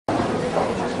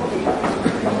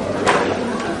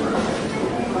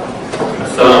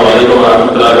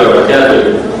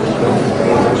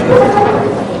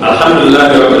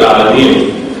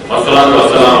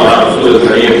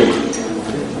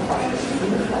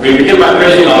We begin by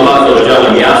praising Allah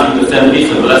and we ask Him to send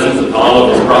peace and blessings upon all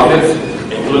of His prophets,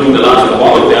 including the last of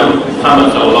all of them,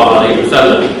 Muhammad sallallahu alayhi wa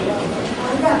sallam.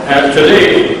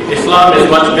 Today, Islam is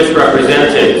much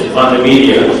misrepresented on the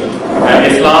media.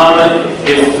 Islam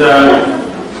is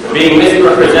being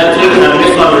misrepresented and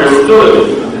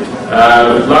misunderstood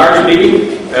largely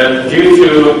due to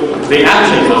the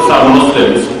actions of some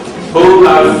Muslims who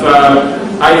have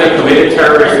either committed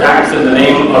terrorist acts in the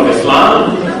name of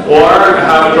Islam or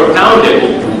have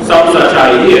propounded some such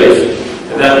ideas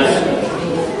that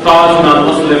cause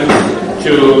non-Muslims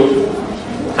to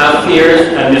have fears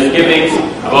and misgivings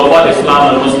about what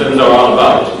Islam and Muslims are all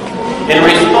about. In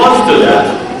response to that,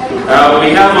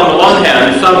 we have on the one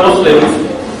hand some Muslims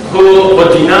who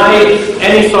would deny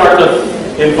any sort of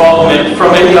involvement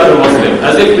from any other Muslim,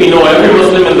 as if we know every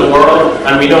Muslim in the world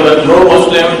and we know that no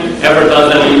Muslim ever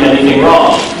does anything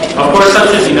wrong. Of course,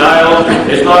 such a denial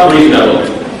is not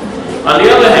reasonable. On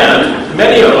the other hand,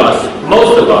 many of us,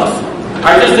 most of us,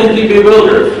 are just simply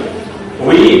bewildered.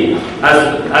 We,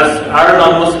 as our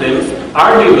non-Muslims,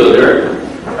 are bewildered.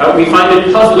 We find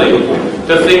it puzzling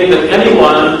to think that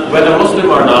anyone, whether Muslim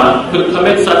or not, could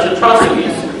commit such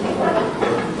atrocities.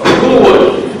 Who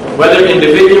would, whether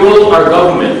individual or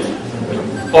government,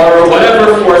 or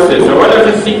whatever forces, or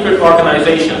whatever secret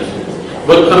organizations,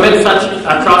 would commit such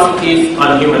atrocities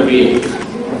on human beings?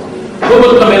 Who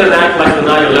would commit an act like the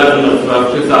 9/11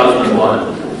 of 2001?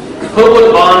 Who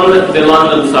would bomb the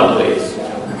London subways?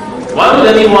 Why would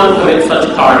anyone commit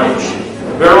such carnage?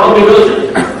 We're all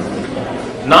bewildered.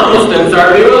 Non-Muslims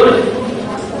are bewildered.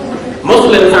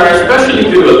 Muslims are especially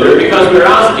bewildered because we're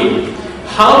asking,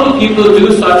 how do people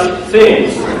do such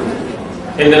things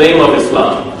in the name of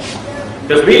Islam?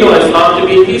 Because we know Islam to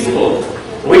be peaceful.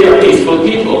 We are peaceful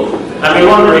people. And we're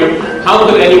wondering, how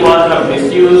could anyone have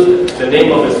misused the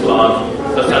name of Islam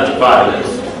for such violence?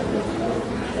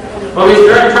 Well, we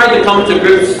should try to come to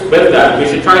grips with that. We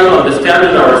should try to understand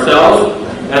it ourselves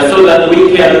so that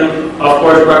we can, of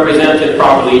course, represent it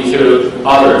properly to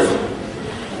others.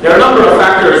 There are a number of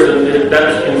factors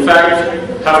that, in fact,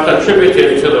 have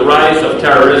contributed to the rise of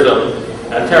terrorism.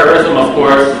 And terrorism, of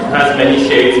course, has many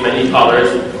shades, many colors,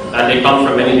 and they come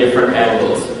from many different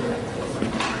angles.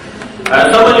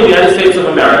 Someone in the United States of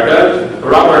America,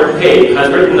 Robert Pape,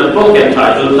 has written a book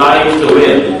entitled Dying to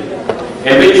Win,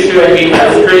 in which he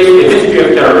has traced the history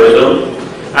of terrorism,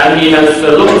 and he has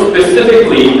looked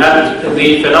specifically at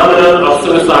the phenomenon of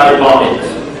suicide bombings.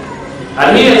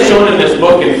 And he has shown in this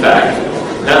book, in fact,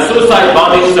 that suicide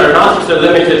bombings are not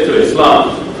limited to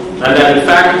Islam, and that in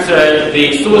fact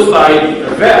the suicide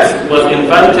vest was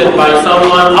invented by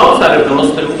someone outside of the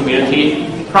Muslim community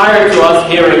prior to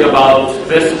us hearing about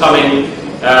this coming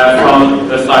from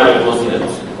the side of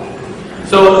Muslims.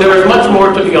 So there is much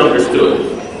more to be understood.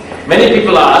 Many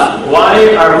people ask,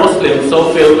 why are Muslims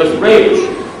so filled with rage?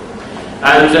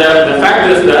 And the fact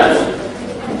is that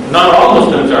not all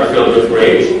Muslims are filled with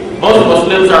rage. Most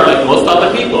Muslims are like most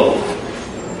other people.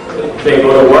 They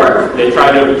go to work, they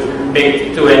try to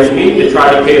make 2 ends meet, they try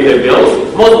to pay their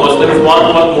bills. Most Muslims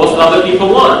want what most other people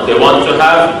want. They want to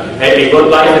have a good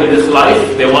life in this life.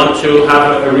 They want to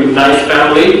have a really nice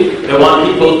family. They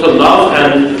want people to love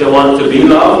and they want to be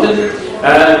loved.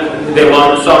 They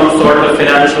want some sort of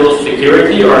financial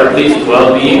security or at least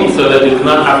well-being so that they do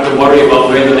not have to worry about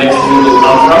where the next meal will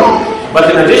come from. But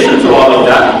in addition to all of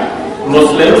that,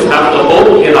 Muslims have the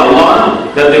hope in Allah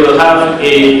that they will have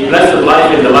a blessed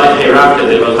life in the life hereafter.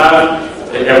 They will have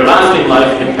an everlasting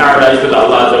life in paradise with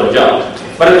Allah Azza wa Jal.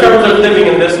 But in terms of living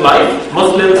in this life,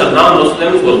 Muslims and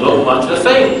non-Muslims will look much the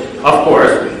same. Of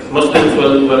course, Muslims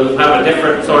will have a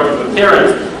different sort of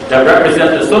appearance that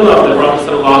represent the Sunnah of the Prophet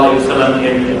ﷺ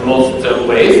in most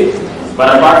ways.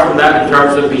 But apart from that, in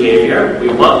terms of behavior, we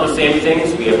want the same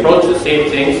things, we approach the same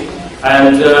things,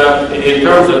 and in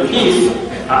terms of peace,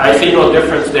 I see no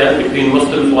difference then between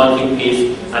Muslims wanting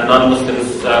peace and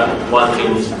non-Muslims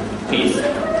wanting peace.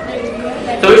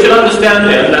 So we should understand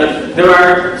then that there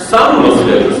are some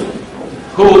Muslims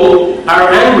who are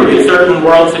angry at certain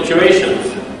world situations.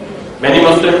 Many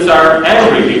Muslims are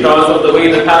angry because of the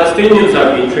way the Palestinians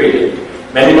have been treated.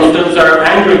 Many Muslims are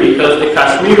angry because the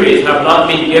Kashmiris have not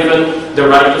been given the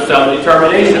right to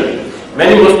self-determination.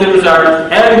 Many Muslims are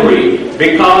angry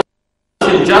because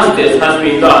injustice has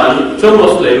been done to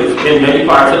Muslims in many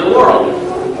parts of the world.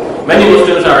 Many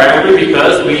Muslims are angry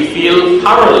because we feel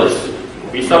powerless.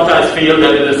 We sometimes feel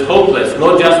that it is hopeless.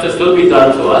 No justice will be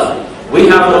done to us. We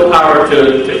have no power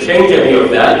to change any of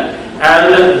that.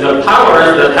 And the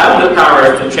powers that have the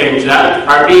powers to change that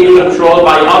are being controlled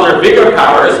by other bigger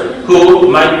powers who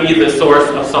might be the source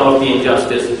of some of the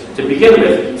injustice to begin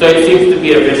with. So it seems to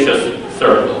be a vicious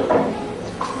circle.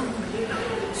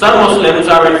 Some Muslims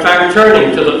are in fact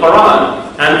turning to the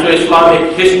Quran and to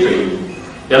Islamic history.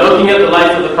 They're looking at the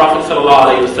life of the Prophet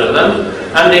ﷺ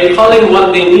and they're calling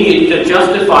what they need to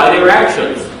justify their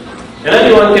actions. And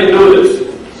anyone can do this.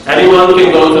 Anyone can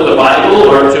go to the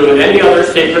Bible or to any other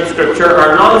sacred scripture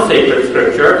or non-sacred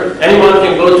scripture. Anyone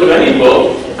can go to any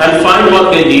book and find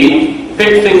what they need,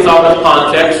 pick things out of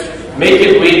context, make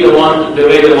it read the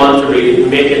way they want to read,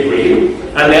 make it read,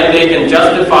 and then they can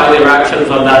justify their actions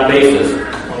on that basis.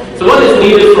 So what is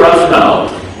needed for us now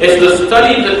is to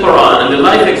study the Quran and the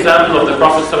life example of the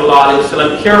Prophet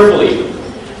ﷺ carefully,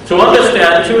 to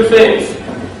understand two things.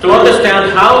 To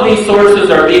understand how these sources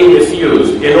are being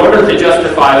misused in order to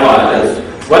justify violence,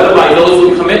 whether by those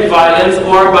who commit violence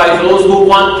or by those who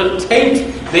want to taint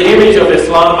the image of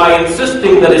Islam by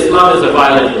insisting that Islam is a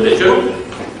violent religion.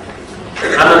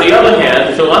 And on the other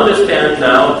hand, to understand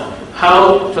now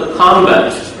how to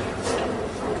combat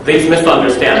these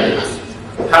misunderstandings,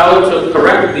 how to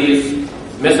correct these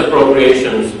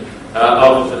misappropriations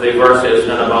of the verses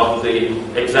and about the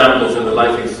examples in the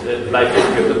life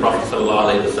history of the Prophet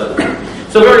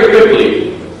ﷺ. So very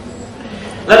quickly,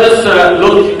 let us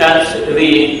look at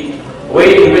the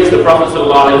way in which the Prophet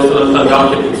ﷺ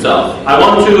conducted himself. I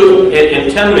want to,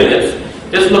 in 10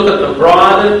 minutes, just look at the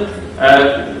broad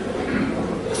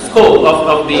scope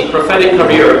of the prophetic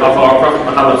career of our Prophet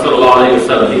Muhammad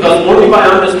ﷺ, because only by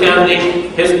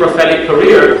understanding his prophetic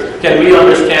career can we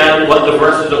understand what the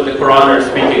verses of the Quran are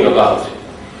speaking about.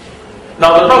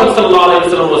 Now, the Prophet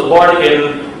ﷺ was born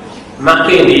in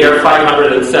Makkah in the year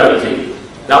 570.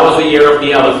 That was the year of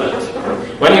the elephant.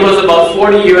 When he was about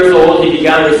 40 years old, he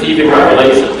began receiving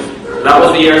revelations. That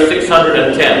was the year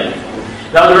 610.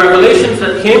 Now, the revelations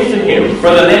that came to him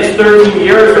for the next 13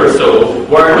 years or so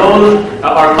were known,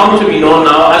 or come to be known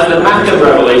now, as the Meccan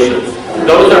revelations.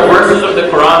 Those are verses of the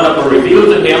Quran that were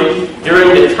revealed to him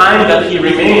during the time that he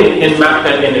remained in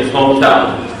Mecca in his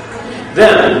hometown.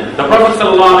 Then, the Prophet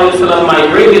ﷺ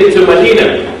migrated to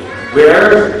Medina,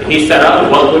 where he set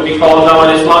up what would be called now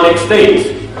an Islamic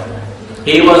state.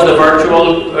 He was the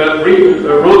virtual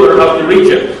ruler of the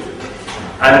region.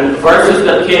 And verses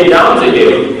that came down to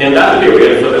him in that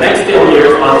period for the next 10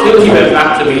 years until he went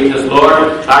back to meet his Lord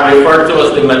are referred to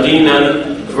as the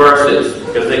Medinan verses,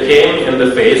 because they came in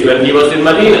the phase when he was in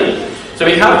Medina. So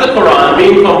we have the Quran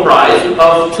being comprised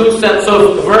of two sets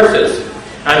of verses,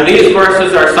 and these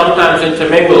verses are sometimes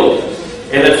intermingled.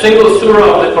 In a single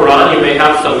surah of the Quran you may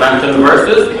have some Meccan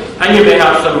verses and you may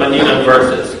have some Medinan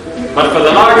verses. But for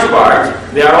the large part,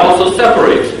 they are also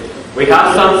separate. We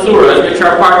have some surahs which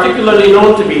are particularly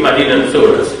known to be Medinan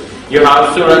surahs. You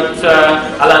have Surah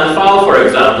Al-Anfal, for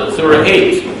example, Surah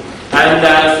 8,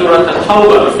 and Surah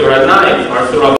Al-Tawbah, Surah 9, or Surah